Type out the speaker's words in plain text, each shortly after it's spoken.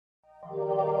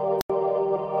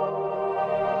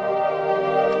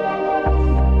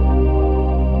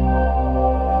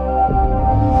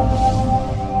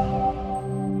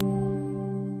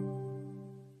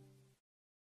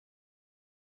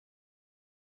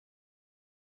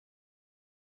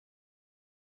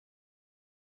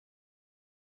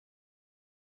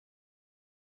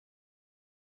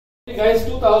Hey guys,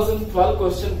 2012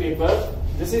 question paper.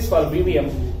 This is for BBM.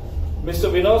 Mr.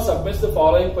 Vinod submits the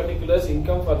following particulars: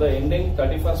 income for the ending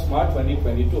 31st March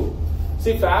 2022.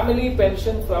 See, family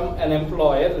pension from an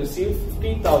employer received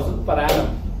 15,000 per annum.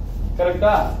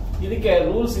 Correcta? ಇದಕ್ಕೆ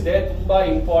rules ಇದೆ, ತುಂಬಾ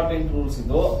important rules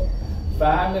ಇದು.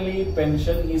 Family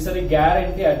pension ಈ ಸರಿ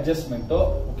guarantee adjustment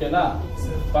ಓಕೆನಾ,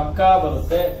 ಪಕ್ಕಾ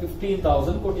ಬರುತ್ತೆ.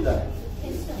 15,000 ಕೊಟ್ಟಿದ್ದಾರೆ.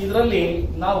 ಇದರಲ್ಲಿ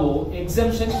ನಾವು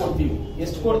ಎಕ್ಸೆಂಪ್ಷನ್ ಕೊಡ್ತೀವಿ.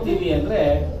 ಎಷ್ಟು ಕೊಡ್ತೀವಿ ಅಂದ್ರೆ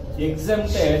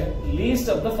exempted least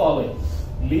of the following.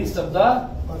 Least of the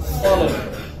following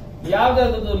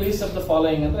ಯಾವ್ದಾದ್ರು ಲೀಸ್ಟ್ ಆಫ್ ದ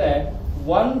ಫಾಲೋಯಿಂಗ್ ಅಂದ್ರೆ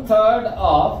 1/3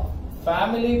 ಆಫ್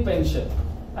ಫ್ಯಾಮಿಲಿ ಪೆನ್ಷನ್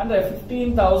ಅಂದ್ರೆ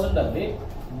 15,000 ಅಲ್ಲಿ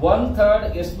 1/3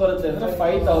 ಎಷ್ಟು ಬರುತ್ತೆ ಅಂದ್ರೆ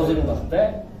 5,000 ಬರುತ್ತೆ.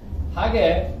 ಹಾಗೆ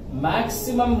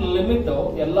ಮ್ಯಾಕ್ಸಿಮಮ್ ಲಿಮಿಟ್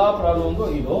ಎಲ್ಲಾ ಪ್ರಾಬ್ಲಮ್ಗೂ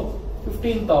ಇದು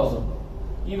 15,000.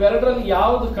 ಇವೆರಡರಲ್ಲಿ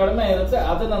ಯಾವ್ದು ಕಡಿಮೆ ಇರುತ್ತೆ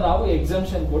ಅದನ್ನ ನಾವು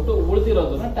ಎಕ್ಸೆಂಪ್ಷನ್ ಕೊಟ್ಟು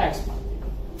ಉಳಿದಿರೋದನ್ನ ಟ್ಯಾಕ್ಸ್ ಮಾಡ್ತೀವಿ.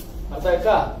 ಅರ್ಥ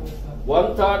ಆಯ್ತಾ?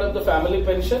 1/3 of the family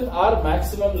pension or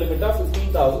maximum limit of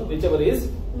 15,000, whichever is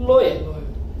lower.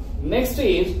 Next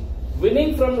is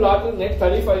winning from lottery net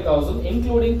 35,000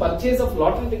 including purchase of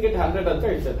lottery ticket 100 ಅಂತ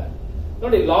ಹೇಳ್ತಿದ್ದಾರೆ.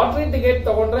 ನೋಡಿ, ಲಾಟರಿ ಟಿಕೆಟ್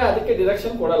ತಗೊಂಡ್ರೆ ಅದಕ್ಕೆ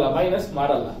ಡಿಡಕ್ಷನ್ ಕೊಡಲ್ಲ, ಮೈನಸ್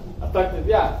ಮಾಡಲ್ಲ. ಅರ್ಥ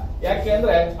ಆಗ್ತಿದ್ಯಾ? ಯಾಕೆ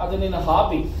ಅಂದ್ರೆ ಅದು ನಿನ್ನ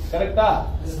ಹಾಬಿ. ಕರೆಕ್ಟಾ?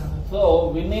 So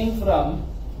winning from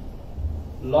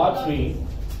lottery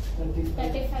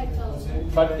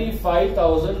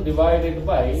 35,000 divided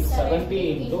by 70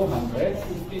 into 100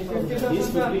 is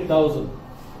 15,000.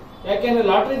 ಯಾಕೆಂದ್ರೆ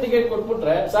ಲಾಟರಿ ಟಿಕೆಟ್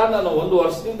ಕೊಟ್ಬಿಟ್ರೆ, ಸರ್ ನಾನು ಒಂದು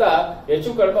ವರ್ಷದಿಂದ ಹೆಚ್ಚು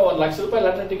ಕಡಿಮೆ 1 ಲಕ್ಷ ರೂಪಾಯಿ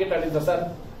ಲಾಟರಿ ಟಿಕೆಟ್ ಆಡಿದ್ದ ಸರ್,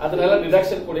 ಅದನ್ನೆಲ್ಲ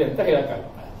ಡಿಡಕ್ಷನ್ ಕೊಡಿ ಅಂತ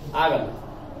ಆಗಲ್ಲ.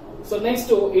 So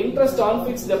next, interest on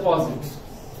fix deposits.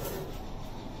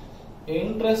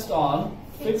 Interest on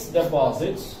fix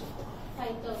deposits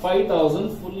 5,000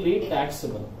 fully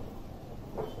taxable.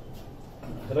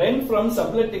 Rent from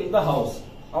subletting the house,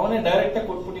 ಅವನೇ ಡೈರೆಕ್ಟ್ ಆಗಿ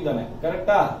ಕೊಟ್ಬಿಟ್ಟಿದ್ದಾನೆ.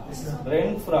 ಕರೆಕ್ಟಾ?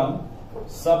 Rent from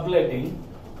subletting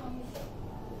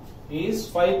is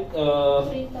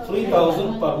 3,000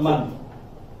 per month.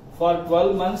 For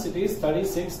 12 months it is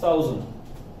 36,000.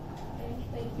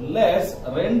 Less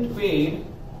rent paid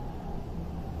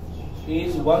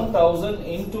is 1,000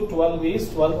 into 12 is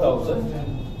 12,000.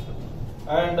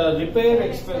 And repair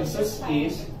expenses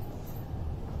is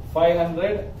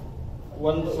 500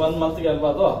 one month ಗೆ ಅಲ್ವಾ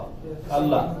ಅದು?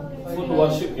 ಅಲ್ಲ, full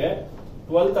ವರ್ಷಕ್ಕೆ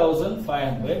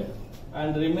 12,500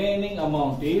 and remaining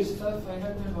amount is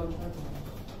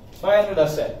 500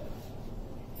 ಅಷ್ಟೇ.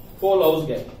 Hole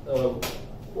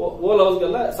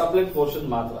ಹೌಸ್ಗೆಲ್ಲ sublet portion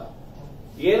ಮಾತ್ರ.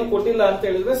 ಏನು ಕೊಟ್ಟಿಲ್ಲ ಅಂತ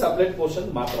ಹೇಳಿದ್ರೆ ಸಬ್ಲೆಟ್ ಪೋರ್ಷನ್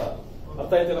ಮಾತ್ರ.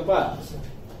 ಅರ್ಥ ಆಯ್ತೇನಪ್ಪ?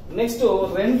 Next,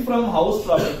 rent from house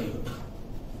property.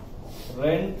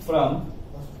 Rent from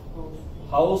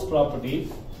house property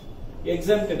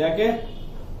exempted. ಯಾಕೆ?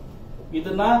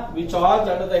 ಇದನ್ನ we charge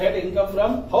under the head income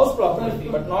from house property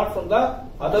but not from the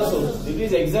other source. It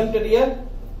is exempted here,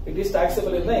 it is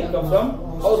taxable in the income from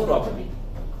house property.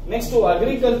 Next,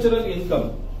 agricultural income.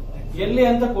 ಎಲ್ಲಿ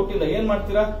ಅಂತ ಕೊಟ್ಟಿಲ್ಲ, ಏನ್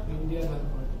ಮಾಡ್ತೀರಾ?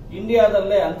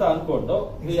 ಇಂಡಿಯಾದಲ್ಲೇ ಅಂತ ಅನ್ಕೊಂಡು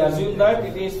V assume that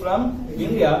it is from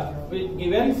India, V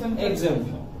given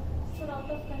example.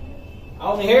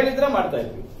 ಅವನು ಹೇಳಿದ್ರೆ ಮಾಡ್ತಾ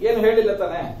ಇದ್ವಿ, ಏನು ಹೇಳಿಲ್ಲ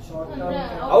ತಾನೆ.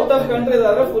 ಔಟ್ ಆಫ್ ಕಂಟ್ರಿ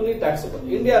ಆದ್ರೆ fully taxable,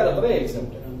 ಇಂಡಿಯಾದಾದ್ರೆ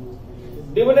exempted.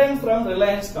 Dividend from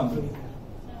Reliance company.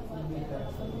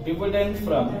 Dividend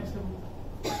from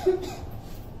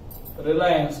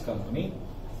Reliance company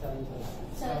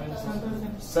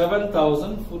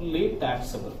 7,000 fully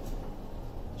taxable.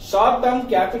 Short-term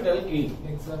capital gain.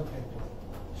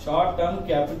 Short-term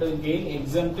capital gain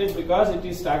exempted because it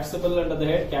is taxable under the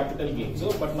head capital gain, so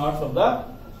but not from the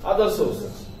other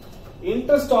sources.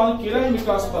 Interest on Kiran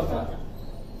Vikas Patra.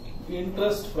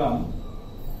 Interest from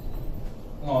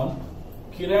on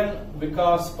Kiran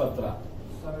Vikas Patra.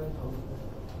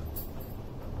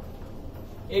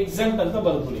 Exempt ಅಂತ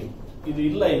ಬರ್ಬಿಡಿ. ಇದು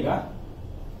ಇಲ್ಲ ಈಗ.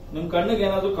 ನಿಮ್ ಕಣ್ಣಿಗೆ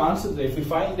ಏನಾದ್ರು ಕಾಣಿಸಿದ್ರೆ if you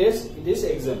find this it is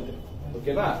exempted.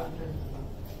 ಓಕೆನಾ?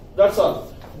 That's all.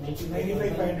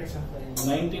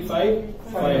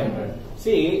 95,500.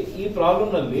 C, ಈ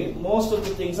problem ನಲ್ಲಿ most of the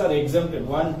things are exempted.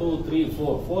 1 2 3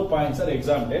 4 points are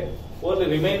exempted. Only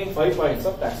remaining 5 points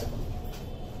of taxable.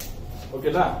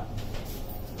 ಓಕೆನಾ?